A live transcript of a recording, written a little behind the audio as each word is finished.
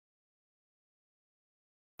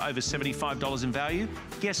over $75 in value,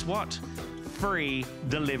 guess what? Free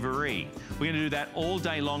delivery. We're going to do that all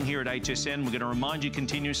day long here at HSN. We're going to remind you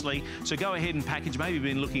continuously. So go ahead and package. Maybe you've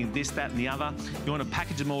been looking at this, that, and the other. You want to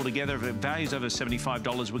package them all together. If it values over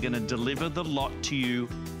 $75, we're going to deliver the lot to you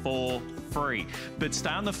for free. But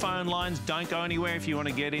stay on the phone lines. Don't go anywhere. If you want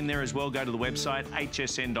to get in there as well, go to the website,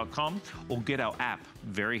 hsn.com, or get our app.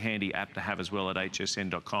 Very handy app to have as well at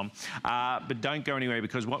hsn.com. But don't go anywhere,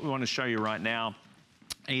 because what we want to show you right now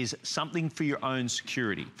is something for your own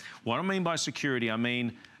security. What I mean by security, I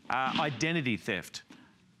mean identity theft.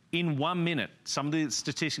 In 1 minute, some of the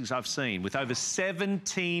statistics I've seen, with over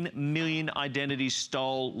 17 million identities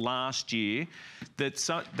stole last year, that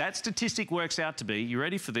statistic works out to be, you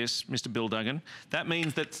ready for this, Mr. Bill Duggan? That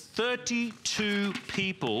means that 32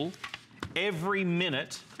 people every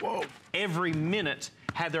minute, every minute,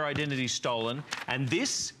 had their identity stolen, and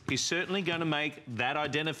this is certainly going to make that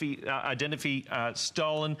identity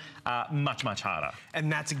stolen much, much harder.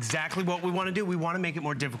 And that's exactly what we want to do. We want to make it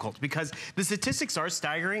more difficult, because the statistics are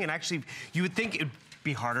staggering, and actually you would think it'd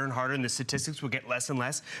be harder and harder and the statistics would get less and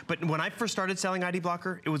less. But when I first started selling ID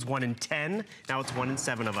Blocker, it was 1 in 10. Now it's 1 in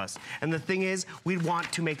 7 of us. And the thing is, we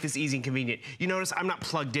want to make this easy and convenient. You notice I'm not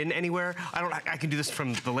plugged in anywhere. I can do this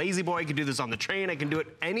from the Lazy Boy. I can do this on the train. I can do it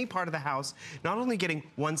any part of the house. Not only getting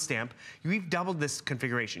 1 stamp, we've doubled this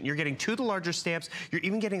configuration. You're getting 2 of the larger stamps. You're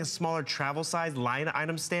even getting a smaller travel size line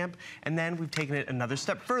item stamp. And then we've taken it another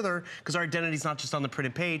step further, because our identity is not just on the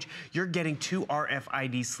printed page. You're getting 2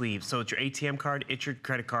 RFID sleeves. So it's your ATM card, it's your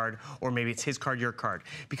credit card, or maybe it's his card, your card.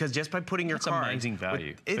 Because just by putting your card... That's amazing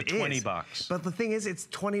value for 20 bucks. But the thing is, it's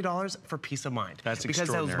 $20 for peace of mind. That's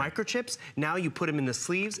extraordinary. Because those microchips, now you put them in the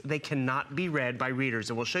sleeves, they cannot be read by readers.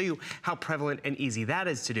 And we'll show you how prevalent and easy that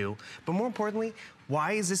is to do. But more importantly,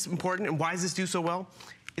 why is this important and why does this do so well?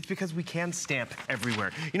 It's because we can stamp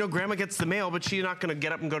everywhere. You know, Grandma gets the mail, but she's not gonna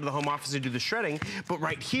get up and go to the home office and do the shredding. But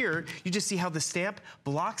right here, you just see how the stamp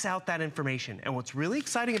blocks out that information. And what's really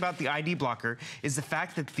exciting about the ID Blocker is the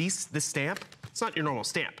fact that the stamp, it's not your normal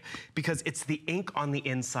stamp, because it's the ink on the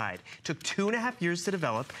inside. It took 2.5 years to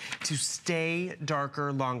develop to stay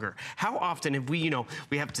darker longer. How often have we,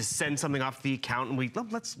 we have to send something off the account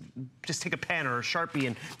and let's just take a pen or a Sharpie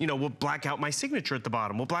and, we'll black out my signature at the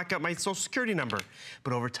bottom. We'll black out my social security number.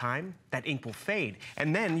 But over time, that ink will fade.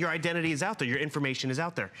 And then your identity is out there, your information is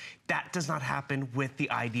out there. That does not happen with the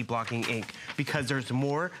ID blocking ink, because there's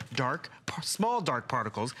more small dark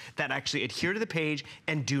particles that actually adhere to the page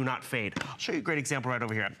and do not fade. I'll show you a great example right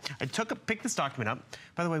over here. I picked this document up.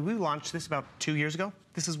 By the way, we launched this about 2 years ago.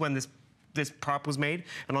 This is when this prop was made,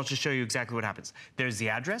 and I'll just show you exactly what happens. There's the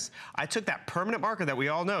address. I took that permanent marker that we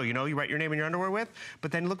all know, you write your name in your underwear with,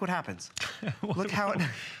 but then look what happens. Look how it,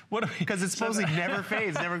 because it supposedly never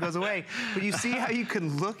fades, never goes away. But you see how you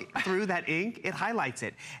can look through that ink? It highlights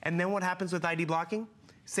it. And then what happens with ID blocking?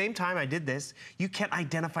 Same time I did this, you can't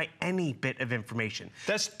identify any bit of information.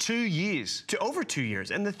 That's 2 years. To over 2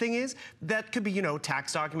 years. And the thing is, that could be,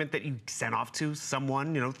 tax document that you sent off to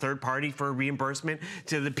someone, third party for a reimbursement,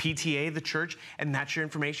 to the PTA, the church, and that's your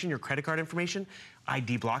information, your credit card information.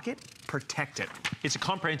 ID block it, protect it. It's a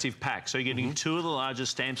comprehensive pack. So you're getting 2 of the larger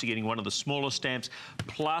stamps, you're getting 1 of the smaller stamps,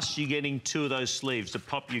 plus you're getting 2 of those sleeves to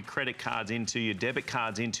pop your credit cards into, your debit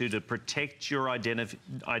cards into, to protect your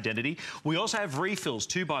identity. We also have refills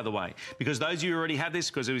too, by the way, because those of you who already have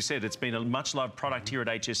this, because as we said, it's been a much loved product here at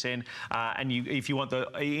HSN, and if you want the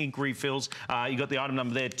ink refills, you got the item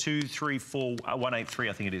number there, 234183,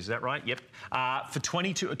 I think it is that right? Yep. For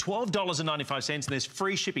 $12.95, and there's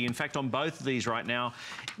free shipping, in fact, on both of these right now.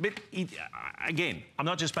 But again, I'm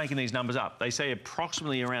not just making these numbers up. They say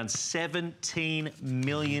approximately around 17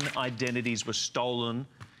 million identities were stolen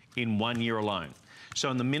in 1 year alone.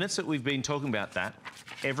 So in the minutes that we've been talking about that,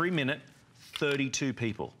 every minute, 32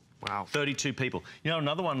 people. Wow. 32 people.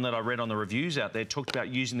 Another one that I read on the reviews out there talked about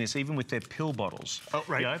using this even with their pill bottles. Oh,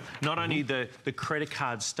 right. Not only the credit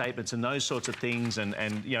card statements and those sorts of things and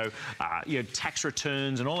tax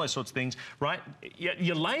returns and all those sorts of things, right?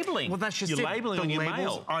 You're labeling. Well, that's just You're labeling on your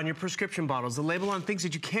mail. On your prescription bottles, the label on things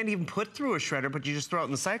that you can't even put through a shredder, but you just throw it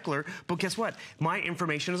in the cycler. But guess what? My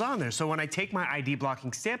information is on there. So when I take my ID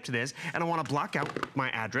blocking stamp to this and I want to block out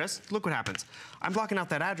my address, look what happens. I'm blocking out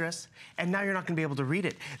that address, and now you're not going to be able to read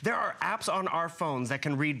it. There are apps on our phones that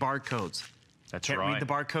can read barcodes. That's Can't right. read the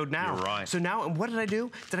barcode now. You're right. So now, what did I do?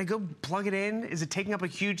 Did I go plug it in? Is it taking up a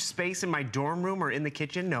huge space in my dorm room or in the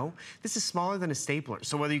kitchen? No. This is smaller than a stapler.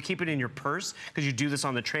 So whether you keep it in your purse, because you do this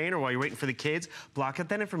on the train or while you're waiting for the kids, block out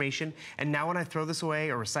that information. And now when I throw this away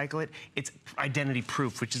or recycle it, it's identity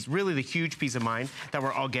proof, which is really the huge peace of mind that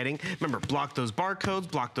we're all getting. Remember, block those barcodes,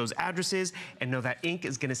 block those addresses, and know that ink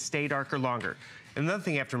is gonna stay darker longer. Another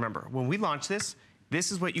thing you have to remember, when we launch this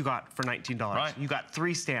is what you got for $19. Right. You got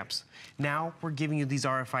 3 stamps. Now we're giving you these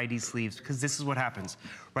RFID sleeves because this is what happens.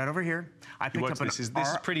 Right over here, I picked up this is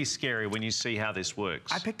pretty scary when you see how this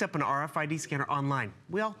works. I picked up an RFID scanner online.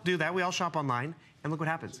 We all do that. We all shop online. And look what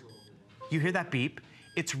happens. You hear that beep.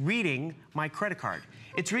 It's reading my credit card.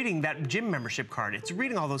 It's reading that gym membership card. It's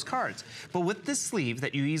reading all those cards. But with this sleeve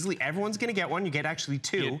that you everyone's going to get one. You get actually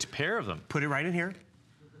 2. You get a pair of them. Put it right in here.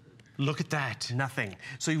 Look at that. Nothing.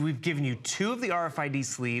 So we've given you 2 of the RFID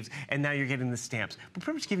sleeves, and now you're getting the stamps. We're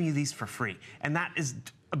pretty much giving you these for free. And that is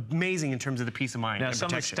amazing in terms of the peace of mind. Now, and some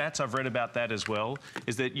protection. of the stats I've read about that as well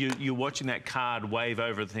is that you're watching that card wave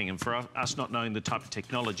over the thing, and for us not knowing the type of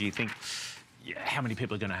technology, you think, yeah, how many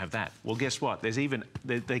people are going to have that? Well, guess what? There's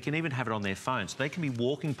they can even have it on their phones. So they can be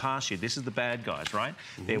walking past you. This is the bad guys, right?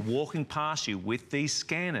 Mm-hmm. They're walking past you with these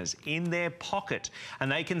scanners in their pocket,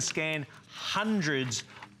 and they can scan hundreds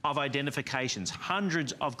of identifications,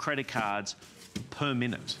 hundreds of credit cards per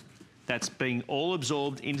minute. That's being all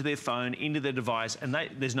absorbed into their phone, into their device, and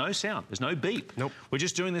there's no sound, there's no beep. Nope. We're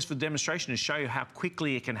just doing this for the demonstration to show you how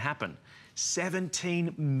quickly it can happen.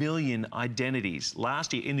 17 million identities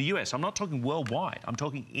last year in the US. I'm not talking worldwide, I'm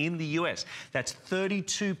talking in the US. That's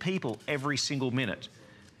 32 people every single minute.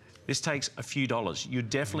 This takes a few dollars. You're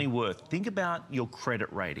definitely worth. Think about your credit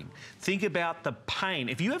rating. Think about the pain.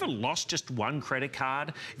 If you ever lost just one credit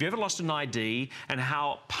card, if you ever lost an ID and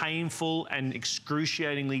how painful and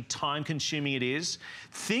excruciatingly time-consuming it is,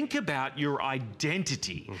 think about your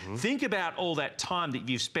identity. Think about all that time that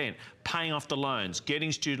you've spent paying off the loans,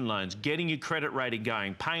 getting student loans, getting your credit rating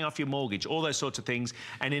going, paying off your mortgage, all those sorts of things.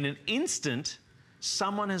 And in an instant,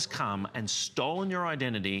 someone has come and stolen your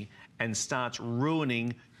identity and starts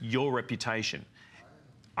ruining your reputation.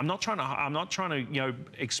 I'm not trying to,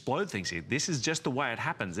 explode things here. This is just the way it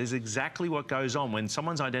happens. This is exactly what goes on when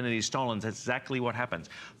someone's identity is stolen. That's exactly what happens.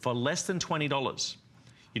 For less than $20,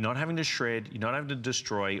 you're not having to shred, you're not having to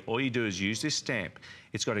destroy. All you do is use this stamp.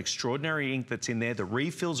 It's got extraordinary ink that's in there. The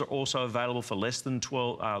refills are also available for less than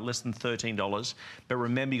 $13. But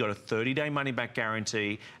remember, you've got a 30-day money-back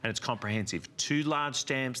guarantee, and it's comprehensive. 2 large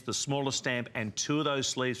stamps, the smaller stamp, and 2 of those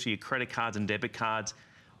sleeves for your credit cards and debit cards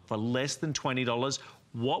for less than $20.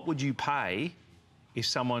 What would you pay if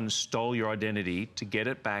someone stole your identity to get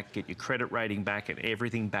it back, get your credit rating back, and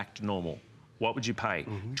everything back to normal? What would you pay?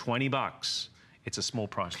 20 bucks. It's a small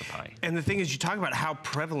price to pay. And the thing is, you talk about how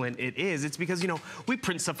prevalent it is. It's because, we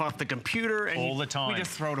print stuff off the computer and all the time. We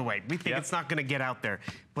just throw it away. We think it's not going to get out there,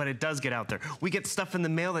 but it does get out there. We get stuff in the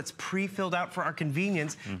mail that's pre-filled out for our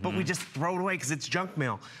convenience, but we just throw it away because it's junk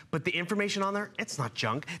mail. But the information on there, it's not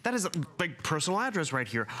junk. That is a personal address right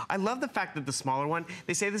here. I love the fact that the smaller one,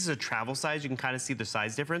 they say this is a travel size. You can kind of see the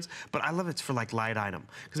size difference, but I love it's for like light item.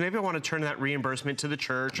 Because maybe I want to turn that reimbursement to the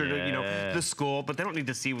church or to, the school, but they don't need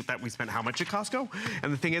to see that we spent how much at Costco.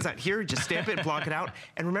 And the thing is that here, just stamp it, block it out.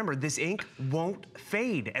 And remember, this ink won't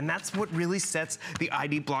fade. And that's what really sets the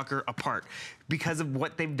ID blocker apart because of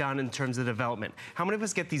what they've done in terms of development. How many of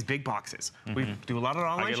us get these big boxes? We do a lot of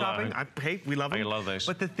online shopping. Hey, we love them. I love those.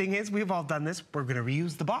 But the thing is, we've all done this. We're gonna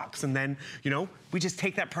reuse the box. And then, we just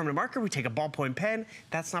take that permanent marker, we take a ballpoint pen.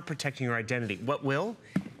 That's not protecting your identity. What will?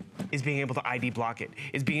 Is being able to ID block it,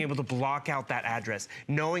 is being able to block out that address,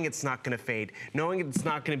 knowing it's not gonna fade, knowing it's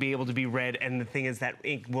not gonna be able to be read, and the thing is that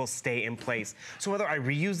ink will stay in place. So whether I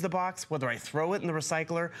reuse the box, whether I throw it in the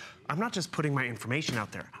recycler, I'm not just putting my information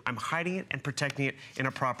out there. I'm hiding it and protecting it in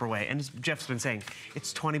a proper way. And as Jeff's been saying,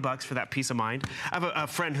 it's 20 bucks for that peace of mind. I have a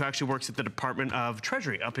friend who actually works at the Department of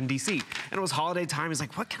Treasury up in DC. And it was holiday time. He's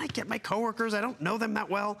like, what can I get my coworkers? I don't know them that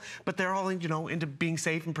well, but they're all, into being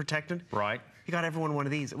safe and protected. Right. He got everyone one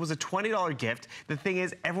of these. It was a $20 gift. The thing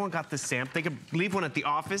is, everyone got the stamp. They could leave one at the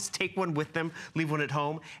office, take one with them, leave one at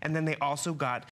home, and then they also got